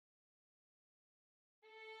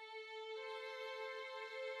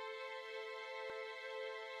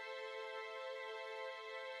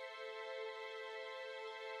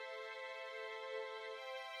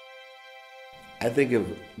I think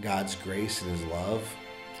of God's grace and his love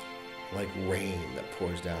like rain that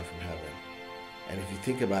pours down from heaven. And if you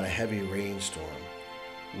think about a heavy rainstorm,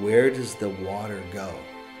 where does the water go?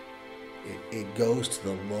 It goes to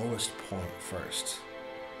the lowest point first,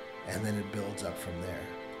 and then it builds up from there.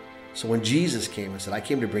 So when Jesus came and said, I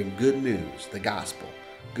came to bring good news, the gospel,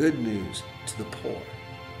 good news to the poor,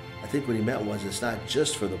 I think what he meant was it's not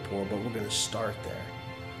just for the poor, but we're going to start there.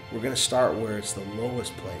 We're going to start where it's the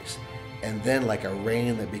lowest place. And then like a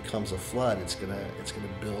rain that becomes a flood, it's going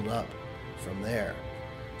to build up from there.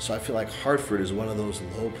 So I feel like Hartford is one of those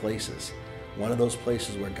low places, one of those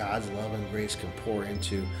places where God's love and grace can pour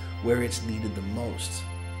into where it's needed the most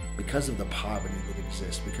because of the poverty that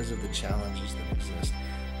exists, because of the challenges that exist.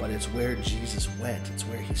 But it's where Jesus went. It's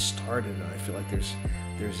where he started. And I feel like there's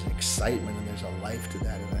an excitement and there's a life to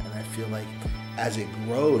that. And I feel like as it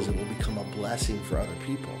grows, it will become a blessing for other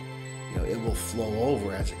people. You know, it will flow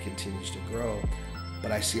over as it continues to grow.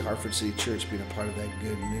 But I see Hartford City Church being a part of that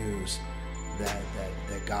good news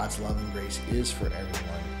that God's love and grace is for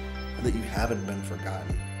everyone, and that you haven't been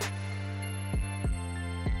forgotten.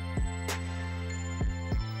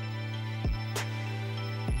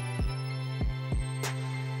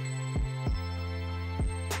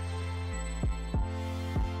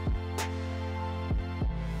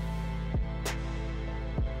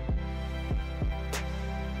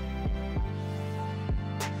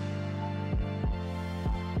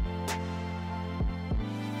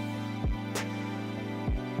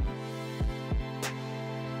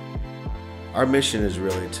 Our mission is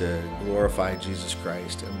really to glorify Jesus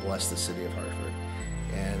Christ and bless the city of Hartford.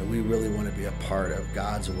 And we really want to be a part of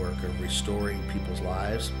God's work of restoring people's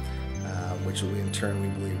lives, which in turn we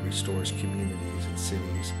believe restores communities and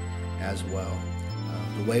cities as well.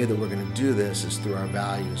 The way that we're going to do this is through our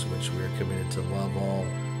values, which we are committed to love all,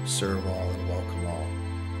 serve all, and welcome all.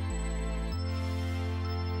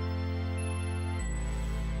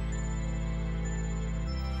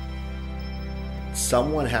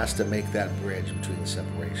 Someone has to make that bridge between the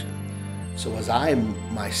separation. So as I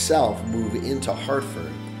myself move into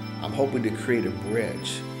Hartford, I'm hoping to create a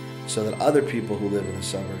bridge so that other people who live in the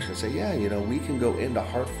suburbs can say, yeah, you know, we can go into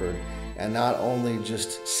Hartford and not only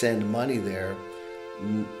just send money there,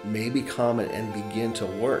 maybe come and begin to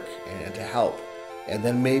work and to help. And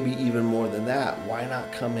then maybe even more than that, why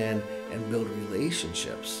not come in and build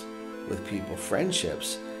relationships with people,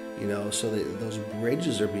 friendships, you know, so that those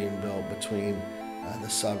bridges are being built between the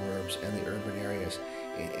suburbs and the urban areas.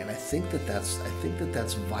 And I think that that's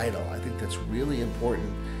vital. I think that's really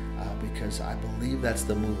important because I believe that's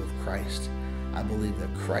the move of Christ. I believe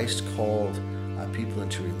that Christ called people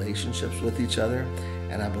into relationships with each other,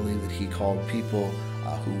 and I believe that he called people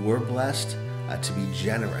who were blessed to be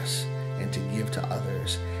generous and to give to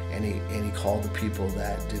others. And he called the people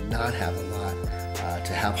that did not have a lot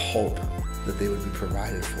to have hope that they would be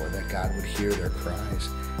provided for, that God would hear their cries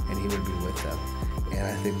and he would be with them. And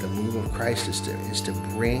I think the move of Christ is to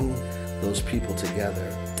bring those people together.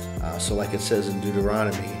 So like it says in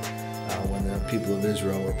Deuteronomy, when the people of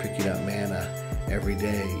Israel were picking up manna every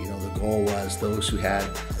day, you know, the goal was those who had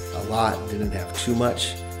a lot didn't have too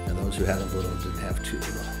much, and those who had a little didn't have too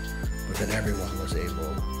little. But that everyone was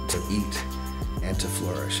able to eat and to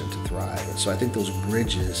flourish and to thrive. And so I think those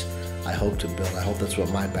bridges I hope to build. I hope that's what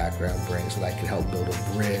my background brings, that I can help build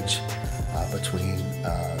a bridge between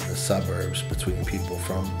the suburbs, between people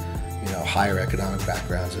from, you know, higher economic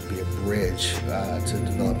backgrounds. It'd be a bridge to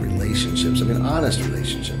develop relationships. I mean, honest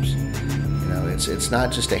relationships. You know, it's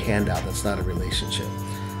not just a handout. That's not a relationship.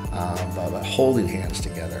 But holding hands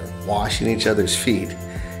together, washing each other's feet.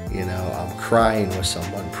 You know, crying with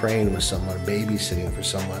someone, praying with someone, babysitting for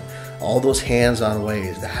someone. All those hands-on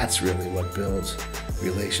ways. That's really what builds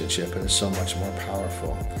relationship and is so much more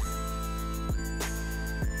powerful.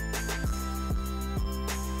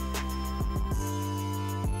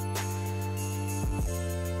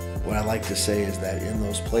 What I like to say is that in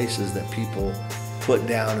those places that people put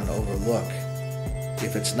down and overlook,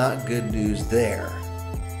 if it's not good news there,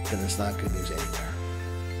 then it's not good news anywhere.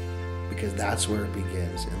 Because that's where it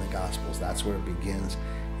begins in the Gospels. That's where it begins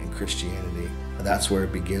in Christianity. That's where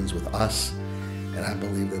it begins with us. And I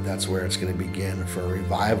believe that that's where it's going to begin for a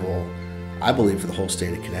revival, I believe, for the whole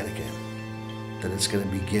state of Connecticut. That it's going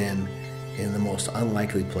to begin in the most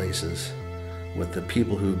unlikely places with the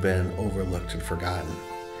people who've been overlooked and forgotten.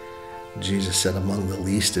 Jesus said, among the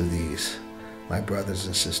least of these, my brothers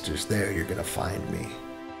and sisters, there you're going to find me.